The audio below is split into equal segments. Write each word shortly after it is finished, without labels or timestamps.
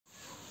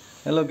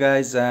Hello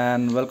guys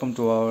and welcome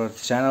to our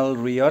channel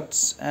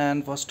Riots,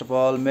 and first of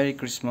all Merry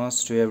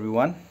Christmas to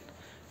everyone.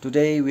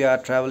 Today we are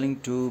traveling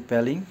to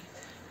Pelling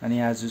and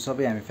आज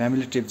सबै हामी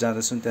family trip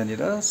जाँदैछौं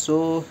त्यहाँनिर.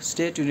 So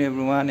stay tuned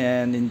everyone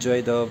and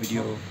enjoy the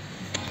video.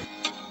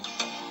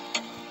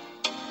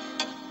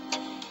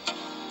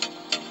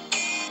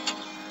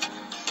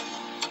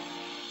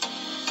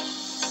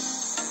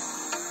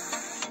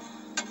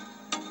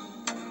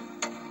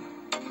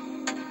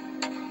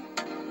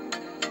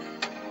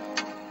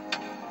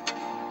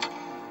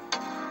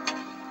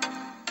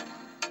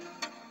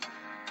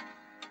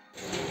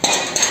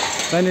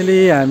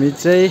 Finally हामी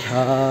चाहिँ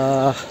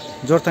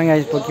जोरथाङ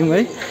आइपुग्यौं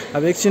है.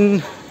 अब एकछिन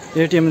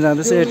ATM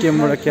जाँदैछ,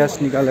 एटीएम बाट क्याश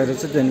निकालेर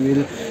चाहिँ then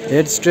we'll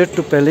head straight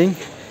to Pelling.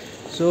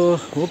 So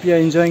hope you are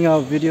enjoying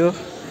our video.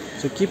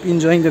 So keep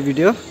enjoying the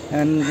video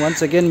and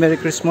once again Merry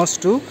Christmas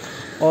to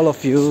all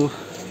of you.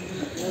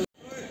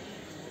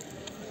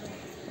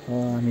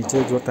 हामी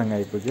चाहिँ जोरथाङ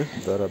आइपुग्यो,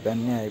 तर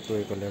बिहानै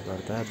आइपुगेकोले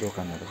गर्दा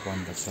दोकानहरु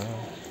बन्द छ.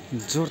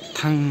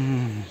 जोरथाङ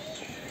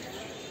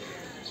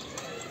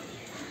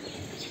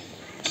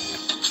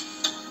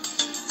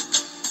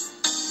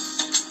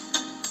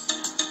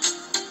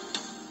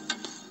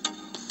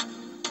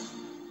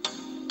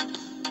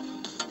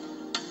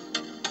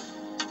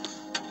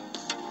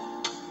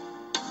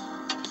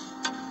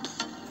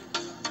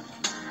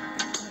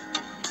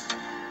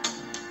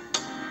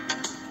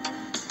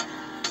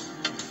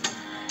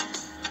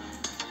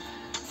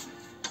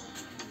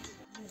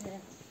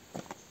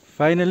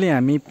फाइनली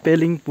हामी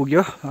पेलिङ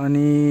पुग्यो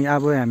अनि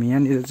अब हामी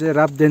यहाँनिर चाहिँ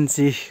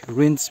राबदेन्सी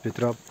रुइन्स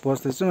भित्र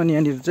पस्दैछौँ. अनि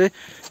यहाँनिर चाहिँ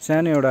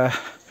सानो एउटा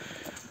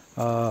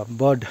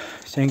बर्ड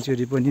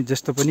स्याङ्क्चुरी पनि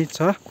जस्तो पनि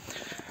छ,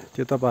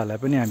 त्यो तपाईहरुलाई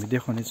पनि हामी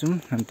देखाउने छौं.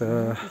 अन्त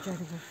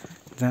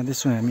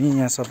जाँदैछौँ हामी,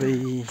 यहाँ सबै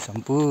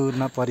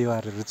सम्पूर्ण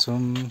परिवारहरु छौं.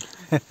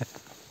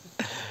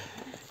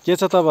 के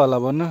छ तपाईहरुलाई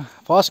भन्नु,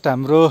 फर्स्ट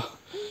हाम्रो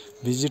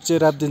भिजिट चाहिँ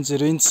राबदेन्सी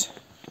रुइन्स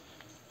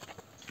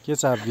के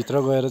छ. भित्र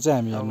गएर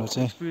चाहिँ हामी हेर्नु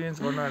चाहिँ एक्सपिरियन्स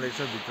गर्न आएको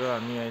छ. भित्र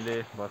हामी अहिले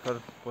भर्खर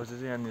पसे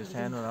चाहिँ यहाँनिर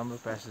सानो राम्रो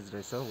प्यासेज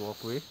रहेछ,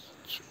 वकवे.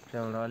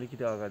 त्यहाँबाट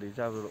अलिकति अगाडि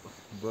चाहिँ अब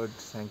बर्ड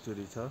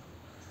स्याङ्क्चुरी छ.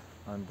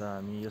 अन्त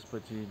हामी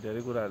यसपछि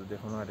धेरै कुराहरू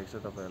देखाउन आएको छ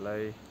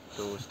तपाईहरुलाई.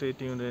 So stay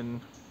tuned in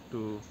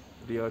to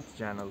रियर्स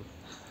channel.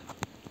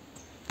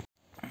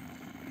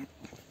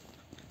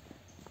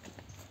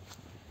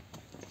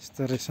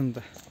 यस्तो रहेछ नि त.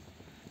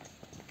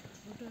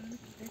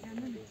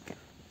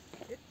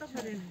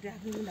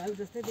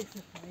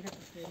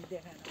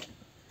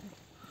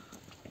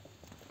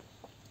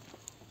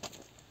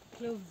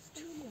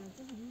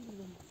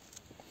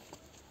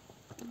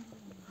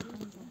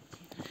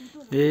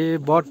 ए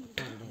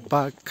बट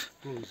पार्क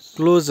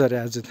क्लोज अरे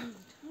आज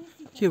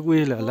के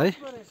उयो होला है.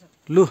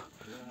 लु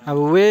अब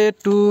वे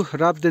टु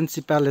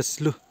राबदेन्सी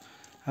प्यालेस. लु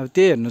अब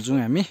त्यही हेर्नु जाउँ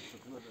हामी.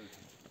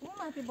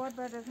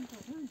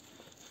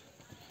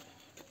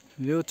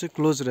 यो चाहिँ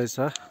क्लोज रहेछ.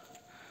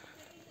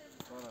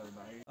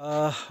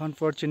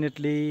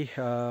 अनफर्चुनेटली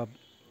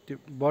त्यो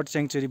बर्ड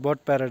स्याङ्क्चुरी बर्ड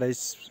प्याराडाइज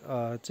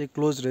चाहिँ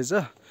क्लोज रहेछ.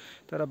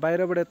 तर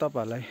बाहिरबाट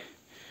तपाईहरुलाई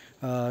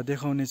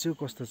देखाउने छु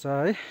कस्तो छ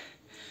है.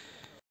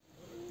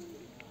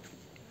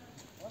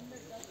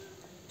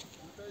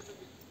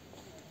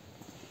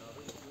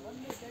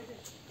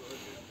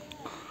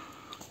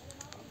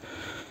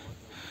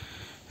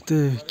 त्यो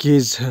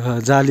केज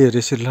जालीहरु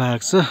यसरी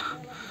लगाएको छ.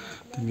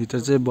 भित्र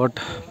चाहिँ बर्ड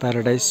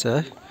प्याराडाइज छ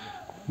है.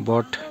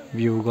 बर्ड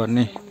भ्यू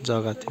गर्ने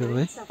जग्गा थियो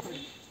है.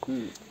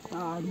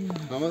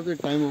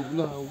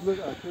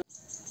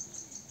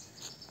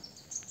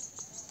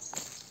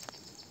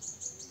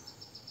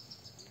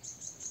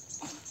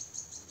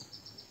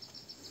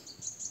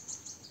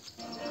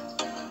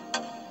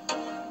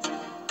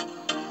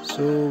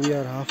 So we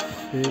are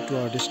halfway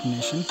to our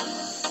destination.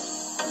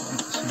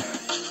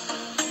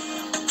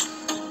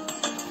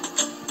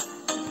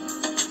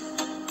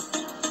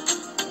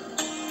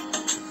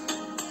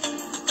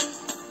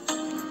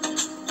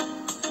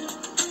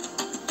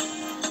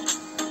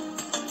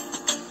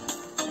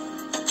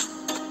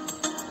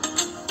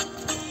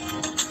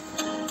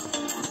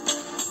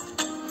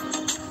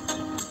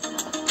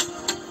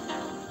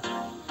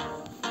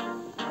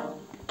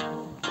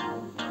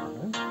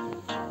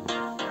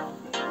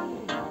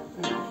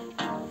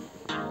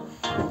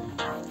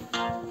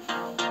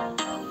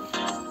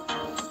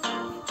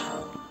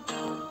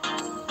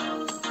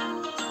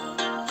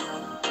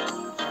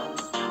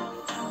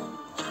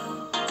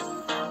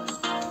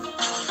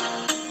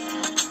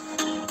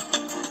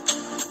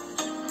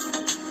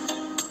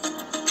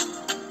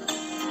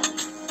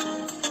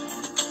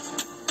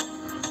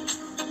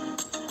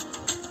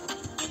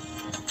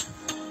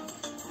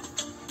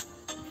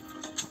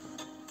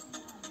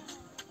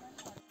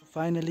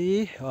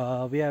 Finally,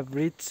 we have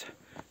reached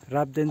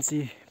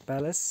Rabdentse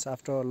Palace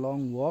after a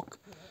long walk.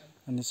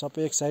 अनि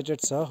सबै एक्साइटेड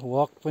छ.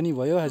 वक पनि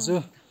भयो आज.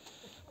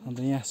 अन्त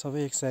यहाँ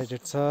सबै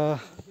एक्साइटेड छ.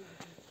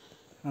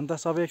 अन्त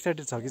सबै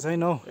एक्साइटेड छ कि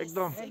छैन हौ?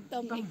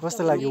 एकदम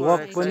कस्तो लाग्यो?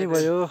 वक पनि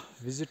भयो,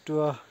 visit to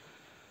a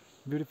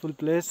beautiful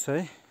place है.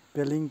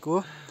 पेलिङको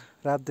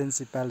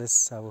राबदेन्से प्यालेस.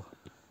 अब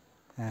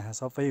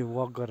सबै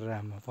वक गरेर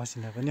हाम्रो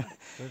पसिना पनि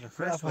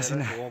पुरा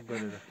पसिना वक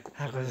गरेर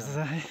आएको जस्तो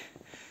छ है।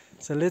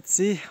 सो लेट्स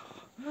सी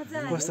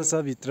कस्तो छ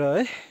भित्र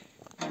है।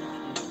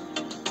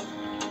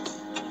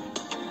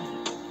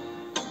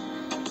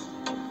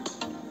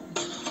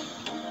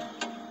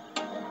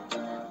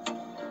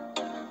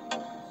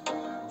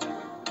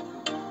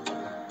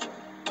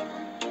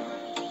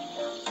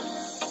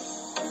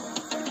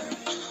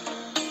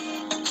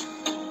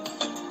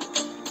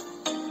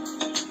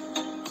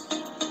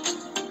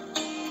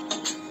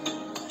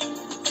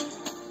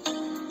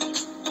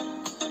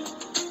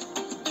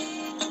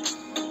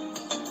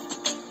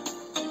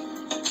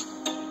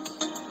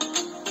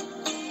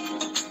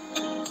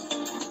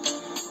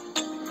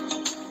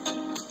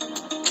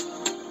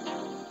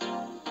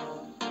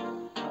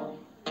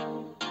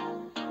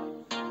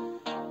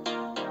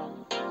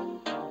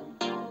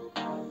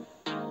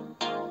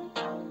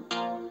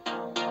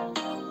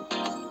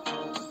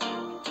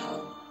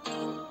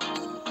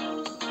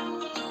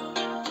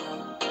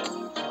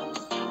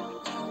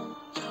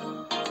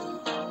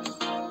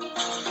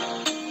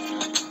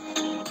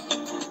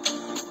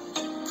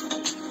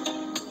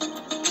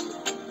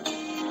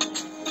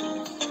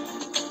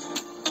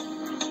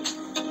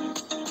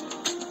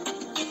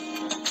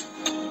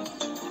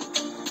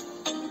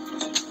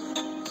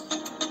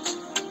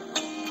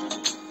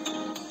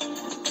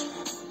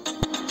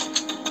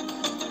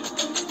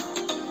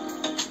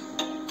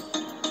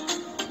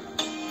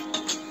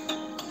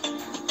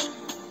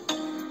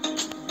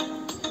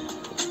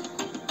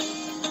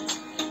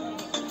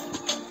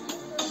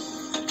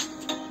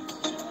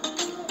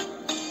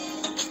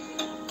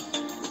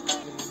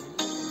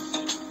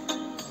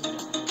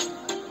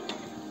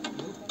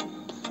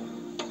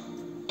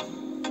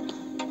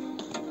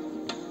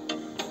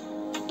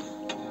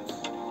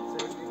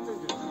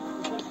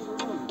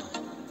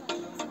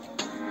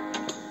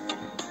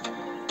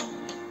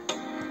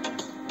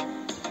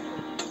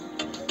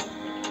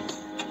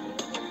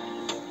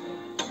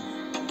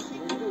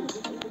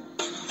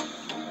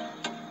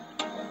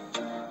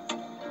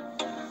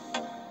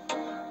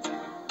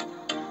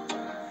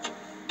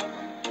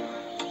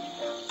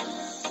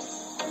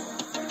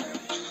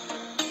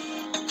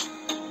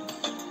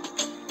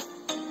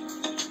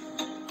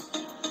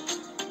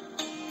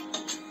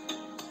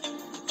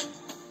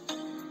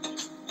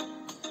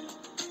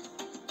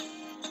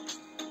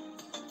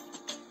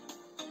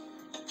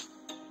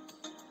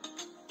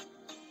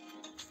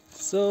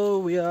 So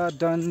we are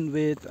done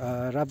with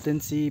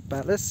Rabdentse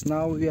Palace.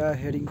 Now we are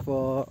heading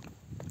for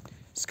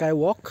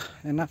skywalk,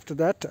 and after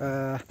that,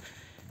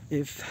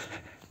 if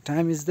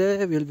time is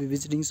there, we'll be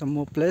visiting some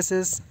more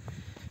places.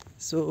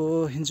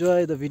 So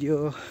enjoy the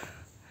video.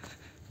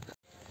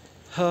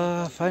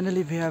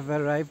 Finally, we have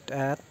arrived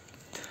at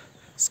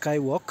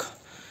skywalk.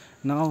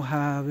 Now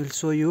we'll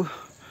show you.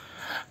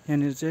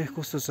 यहाँ चाहिँ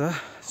कस्तो छ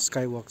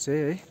skywalk चाहिँ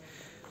है.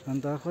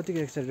 अन्त कतिको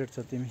excited छ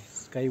तिमी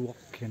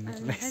skywalk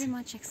हेर्नको लागि? Very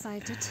much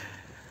excited.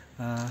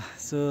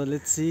 So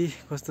let's see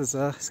कस्तो छ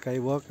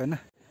skywalk हैन.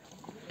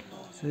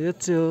 So यो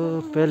चाहिँ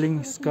हो Pelling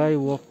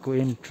skywalk को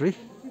एन्ट्री.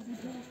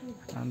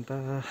 अन्त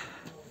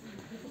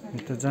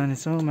यता जाने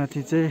छौं.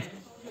 माथि चाहिँ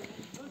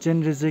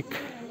ofchenrezig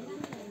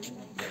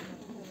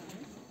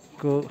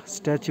को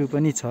स्ट्याचु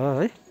पनि छ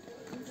है.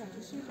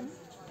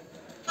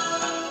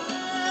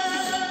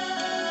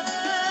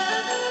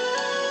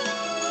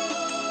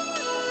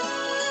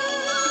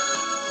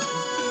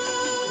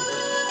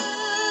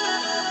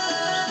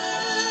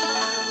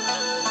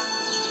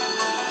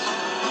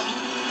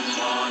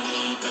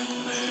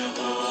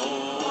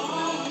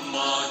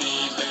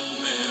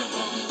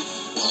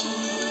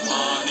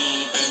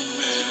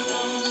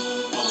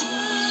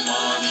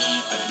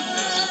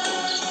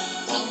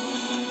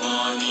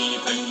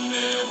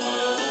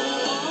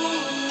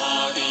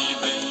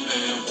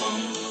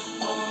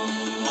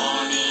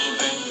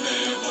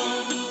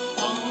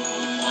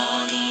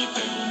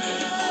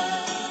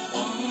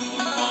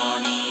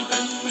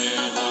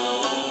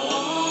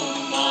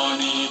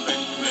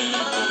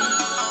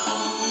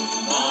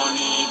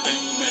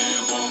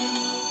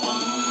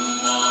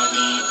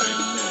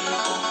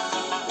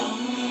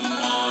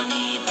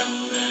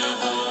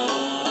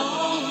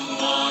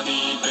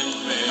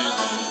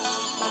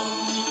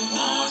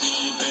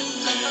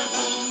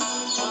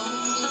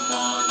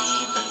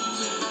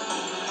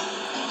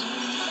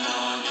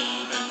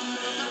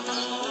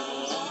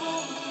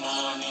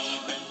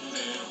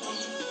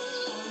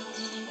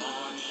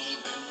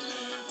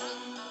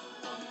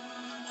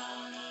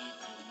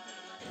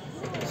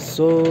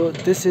 So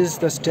this is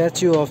the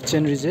statue of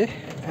ofchenrezig,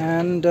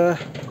 and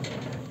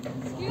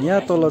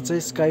यहाँ तल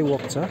चाहिँ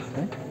skywalk छ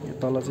है. यो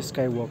तल चाहिँ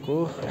skywalk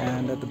हो,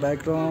 and at the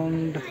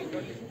background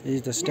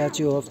is the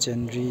statue of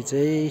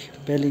ofchenrezig,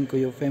 Pelling को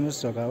यो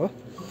फेमस जग्गा हो.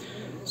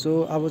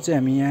 So अब चाहिँ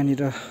हामी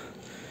यहाँनिर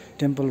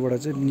टेम्पलबाट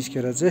चाहिँ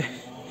निस्केर चाहिँ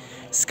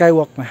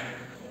skywalk मा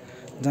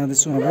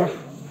जाँदैछौँ.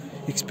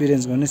 अब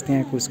एक्सपिरियन्स गर्नुस्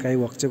त्यहाँको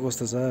skywalk चाहिँ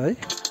कस्तो छ है.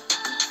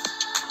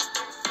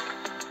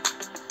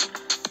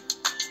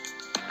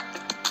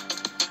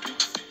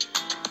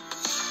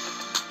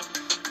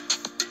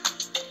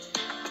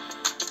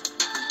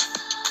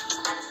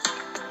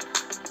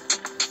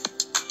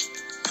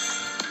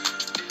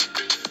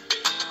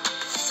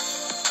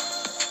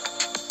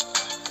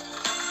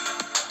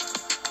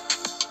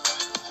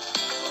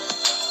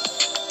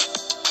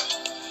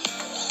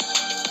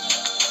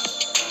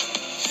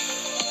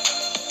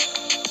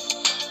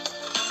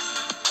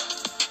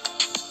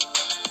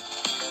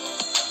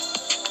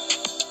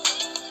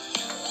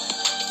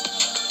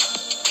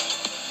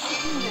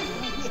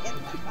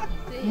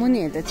 मुनि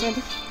हेर्दा चाहिँ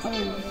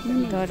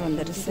अलिक डर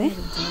हुँदो रहेछ है।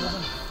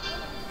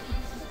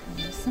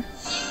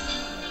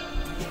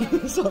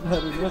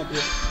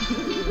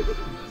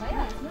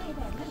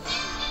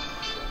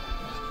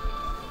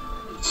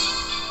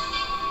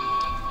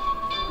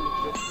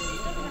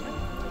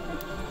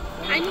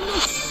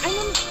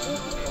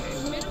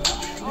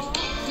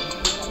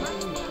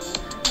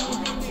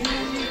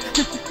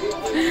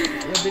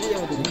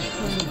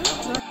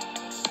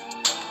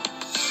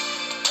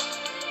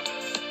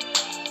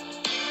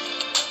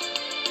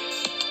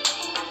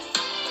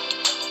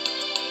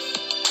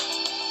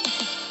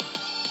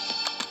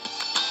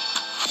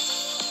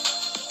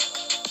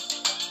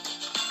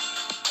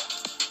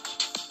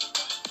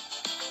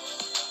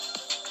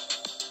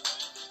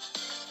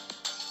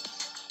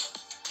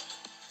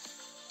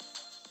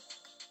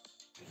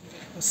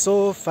 सो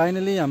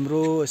फाइनली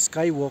हाम्रो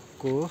स्काई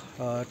वकको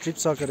ट्रिप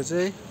सकेर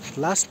चाहिँ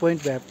last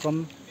point we have come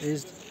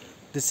is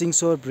the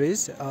Singsore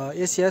bridge,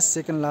 एसियाज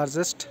second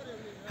largest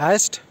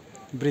highest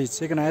bridge,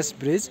 second highest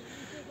bridge.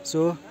 So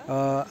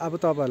अब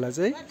तपाईँहरूलाई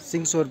चाहिँ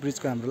सिङसोर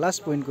ब्रिजको हाम्रो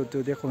लास्ट पोइन्टको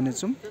त्यो देखाउने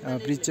छौँ।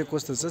 ब्रिज चाहिँ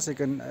कस्तो छ,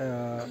 second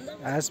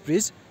highest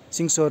bridge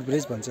Singsore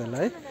bridge भन्छ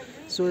यसलाई है।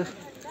 So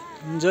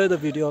enjoy the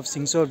video of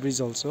Singsore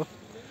bridge also.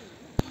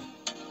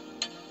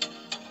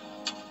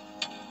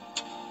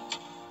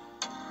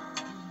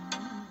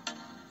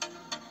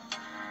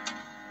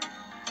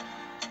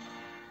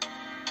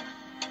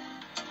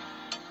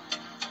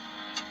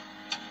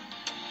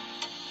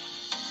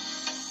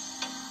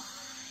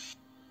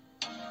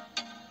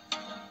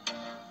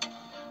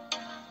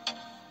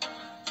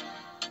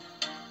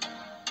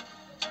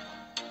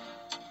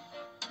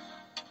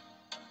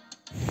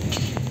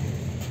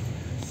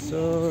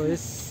 So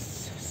yes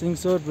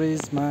Singsore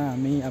ब्रिजमा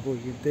हामी अब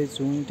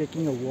हिँड्दैछौँ,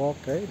 टेकिङ अ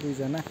वक है,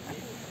 दुईजना।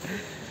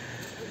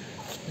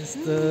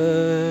 यस्तो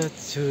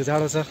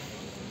जाडो छ।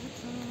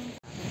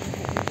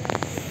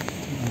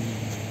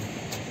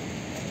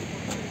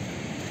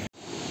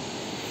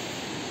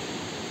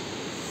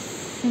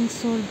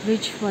 सिङसोर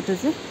ब्रिजबाट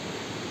चाहिँ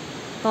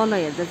तल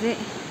हेर्दा चाहिँ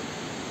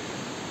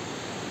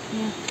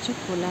यहाँ चाहिँ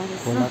खोला रहेछ।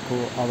 खोलाको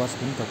आवाज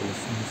पनि तपाईँले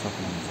सुन्न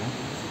सक्नुहुन्छ।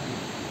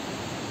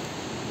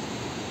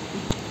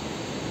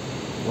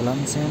 खोला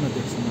पनि सानो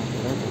देख्छ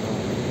मात्र,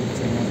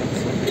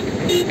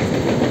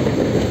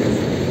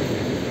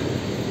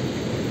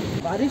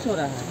 बारिश हो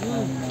रहा है।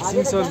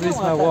 सिङसोर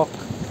ब्रिजमा वक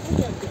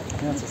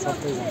यहाँ छ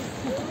सबैजना।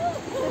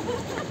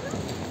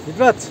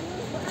 हिब्रत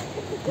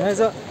यहाँ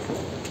छ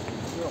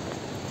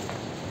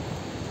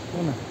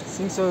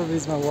सिङसोर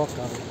ब्रिजमा वक।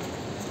 अब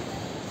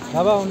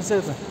बाबा आउनु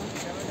चाहिँ यता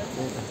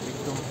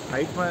एकदम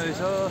हाइटमा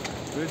रहेछ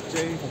ब्रिज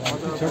चाहिँ।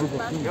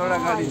 एउटा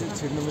गाडी चाहिँ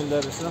छिर्नु मिल्दो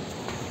रहेछ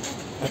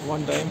एट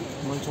वान टाइम।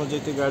 मान्छे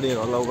जति गाडीहरू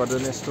अलाउ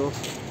गर्दैन यस्तो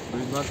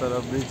ब्रिजमा, तर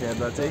ब्रिज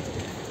हेर्दा चाहिँ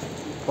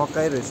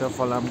पक्कै रहेछ,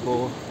 फलामको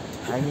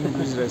ह्याङ्गिङ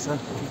ब्रिज रहेछ।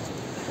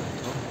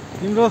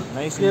 तिम्रो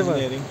नाइस के भयो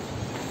इन्जिनियरिङ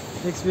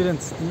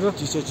एक्सपिरियन्स? तिम्रो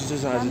चिसो चिसो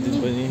छ आज दिन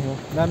पनि हो।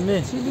 दामी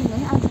थ्रिलिङ है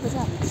आजको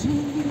चाहिँ हाम्रो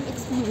थ्रिलिङ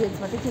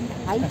एक्सपिरियन्सबाट चाहिँ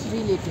हाइट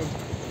रिलेटेड।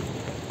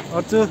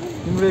 अर्चु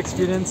तिम्रो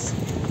एक्सपिरियन्स?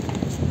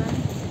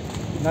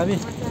 दामी।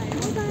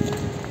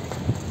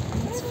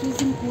 इट्स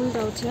फ्रिजिङ कोल्ड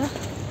आउट छ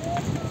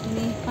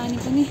अनि पानी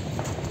पनि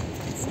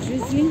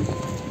ड्रिजलिङ,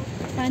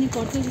 पानी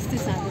पर्छ जस्तै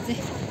छ आज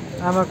चाहिँ।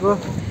 आमाको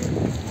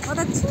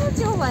मलाई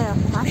छेउ भयो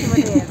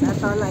माथिबाट हेर्दा,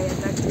 तल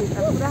हेर्दाखेरि त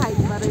पुरा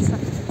हाइटमा रहेछ।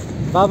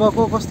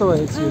 बाबाको कस्तो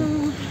भयो एक्सपिरियन्स?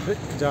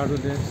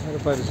 जाडोले साह्रो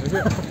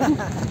पारिसक्यो।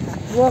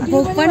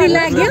 भोक पनि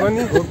लाग्यो,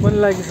 भोक पनि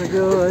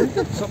लागिसक्यो है।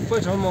 सबै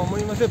ठाउँमा मोमो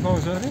मात्रै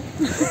पाउँछ अरे।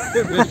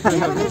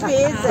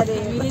 भेज अरे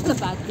हामीले चाहिँ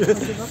भात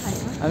खोजेको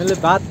खायौँ। हामीले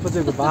भात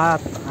खोजेको,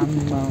 भात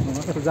आम्मा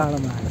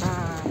जाडोमा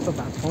त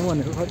भात खाउँ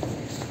भनेको खै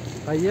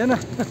पाइएन।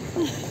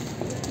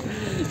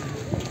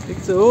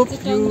 It's a hope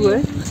you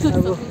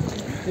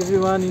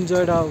everyone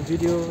enjoyed our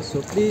video,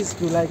 so please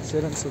do like,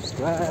 share and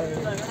subscribe.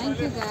 Thank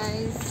you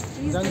guys.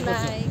 Please do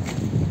like.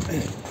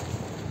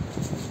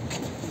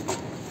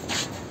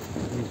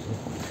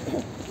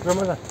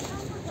 Ramadan.